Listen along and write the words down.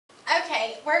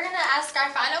Okay, we're going to ask our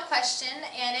final question,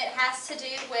 and it has to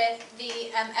do with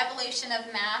the evolution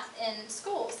of math in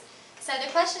schools. So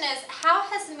the question is, how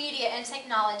has media and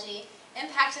technology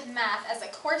impacted math as a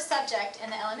core subject in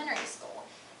the elementary school?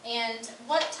 And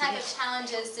what type of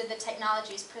challenges did the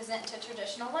technologies present to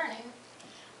traditional learning?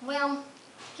 Well,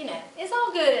 you know, it's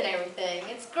all good and everything.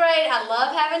 It's great. I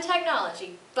love having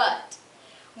technology, but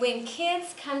when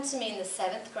kids come to me in the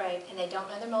 7th grade and they don't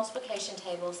know their multiplication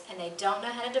tables and they don't know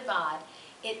how to divide,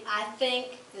 I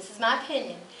think, this is my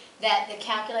opinion, that the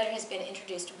calculator has been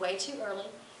introduced way too early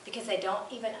because they don't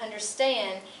even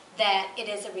understand that it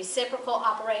is a reciprocal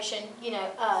operation, you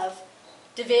know, of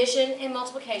division and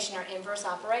multiplication are inverse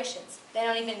operations. They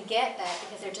don't even get that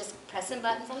because they're just pressing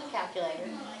buttons on the calculator.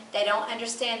 They don't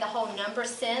understand the whole number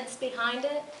sense behind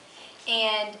it.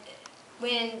 And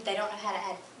when they don't know how to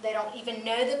add, they don't even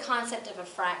know the concept of a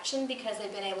fraction because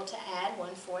they've been able to add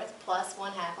 1/4 plus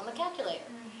 1/2 on the calculator.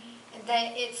 And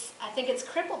I think it's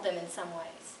crippled them in some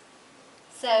ways.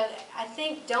 So I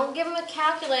think don't give them a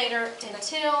calculator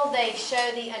until they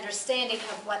show the understanding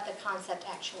of what the concept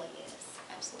actually is.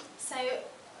 Absolutely. So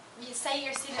you say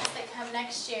your students that come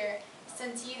next year,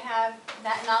 since you have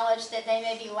that knowledge that they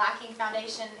may be lacking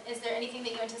foundation, is there anything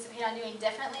that you anticipate on doing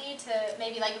differently to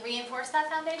maybe like reinforce that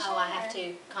foundation? Oh, I have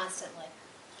to constantly.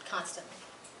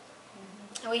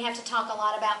 And we have to talk a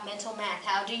lot about mental math.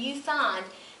 How do you find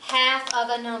half of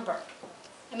a number?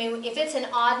 I mean, if it's an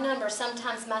odd number,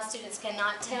 sometimes my students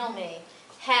cannot tell me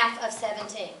half of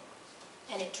 17,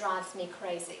 and it drives me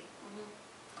crazy.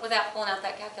 Without pulling out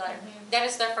that calculator. That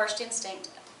is their first instinct.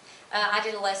 I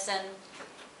did a lesson,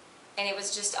 and it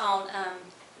was just on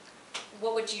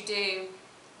what would you do.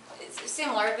 It's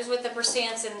similar. It was with the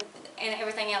percents and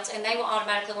everything else, and they will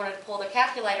automatically wanted to pull their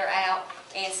calculator out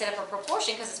and set up a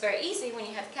proportion because it's very easy when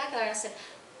you have the calculator. And I said,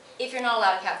 if you're not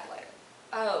allowed a calculator.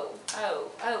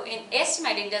 And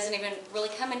estimating doesn't even really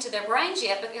come into their brains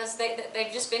yet because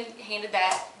they've just been handed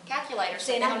that calculator.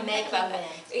 So and I'm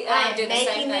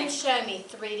making them show me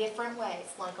 3 different ways,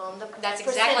 like on the That's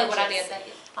exactly what I did.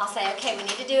 I'll say, okay, we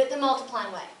need to do it the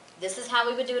multiplying way. This is how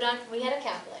we would do it if we had a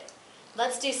calculator.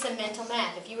 Let's do some mental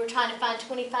math. If you were trying to find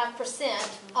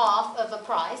 25% off of a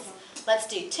price, let's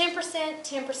do 10%,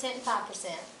 10%, and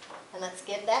 5%, and let's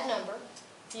get that number,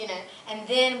 you know, and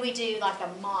then we do like a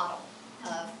model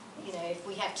of, you know, if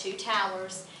we have 2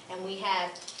 towers and we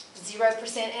have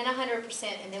 0% and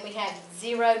 100%, and then we have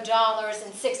 $0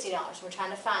 and $60. We're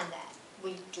trying to find that.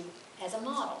 We do as a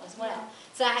model as well.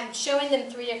 So I'm showing them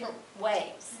 3 different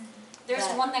ways. There's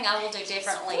one thing I will do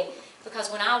differently because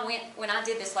when I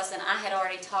did this lesson, I had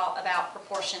already taught about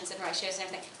proportions and ratios and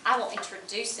everything. I will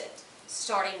introduce it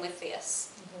starting with this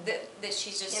that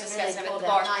she's just discussing at the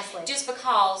bar. Just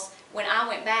because when I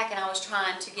went back and I was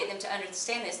trying to get them to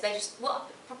understand this, they just,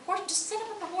 just set up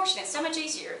a proportion. It's so much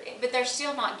easier, but they're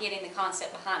still not getting the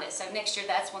concept behind it. So next year,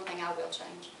 that's one thing I will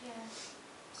change. Yeah.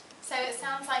 So it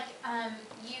sounds like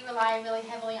you rely really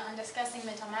heavily on discussing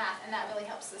mental math, and that really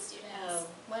helps the students. Oh,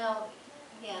 well,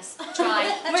 yes. We're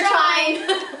trying.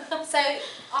 So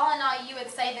all in all, you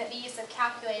would say that the use of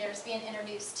calculators being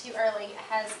introduced too early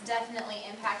has definitely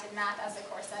impacted math as a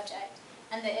core subject.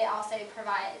 And that it also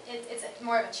provides, it's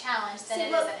more of a challenge than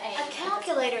it is an aid. A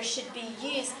calculator should be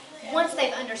used once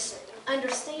they've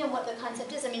understand what the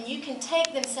concept is. I mean, you can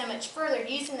take them so much further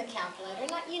using the calculator.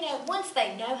 Not, you know, once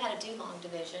they know how to do long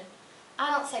division,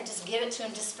 I don't say just give it to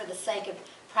them just for the sake of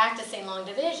practicing long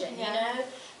division, you know.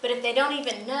 But if they don't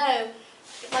even know,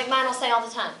 like mine will say all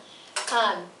the time,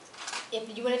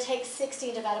 if you want to take 60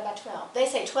 and divide it by 12, they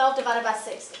say 12 divided by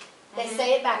 60. They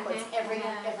say it backwards every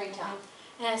time.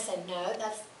 And I said, no,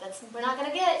 we're not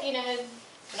going to get, you know,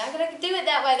 we're not going to do it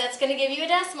that way. That's going to give you a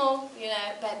decimal, you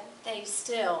know. But they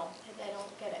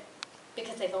don't get it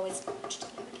because they've always punched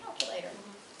it in the calculator.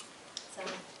 So.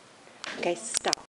 Okay, stop.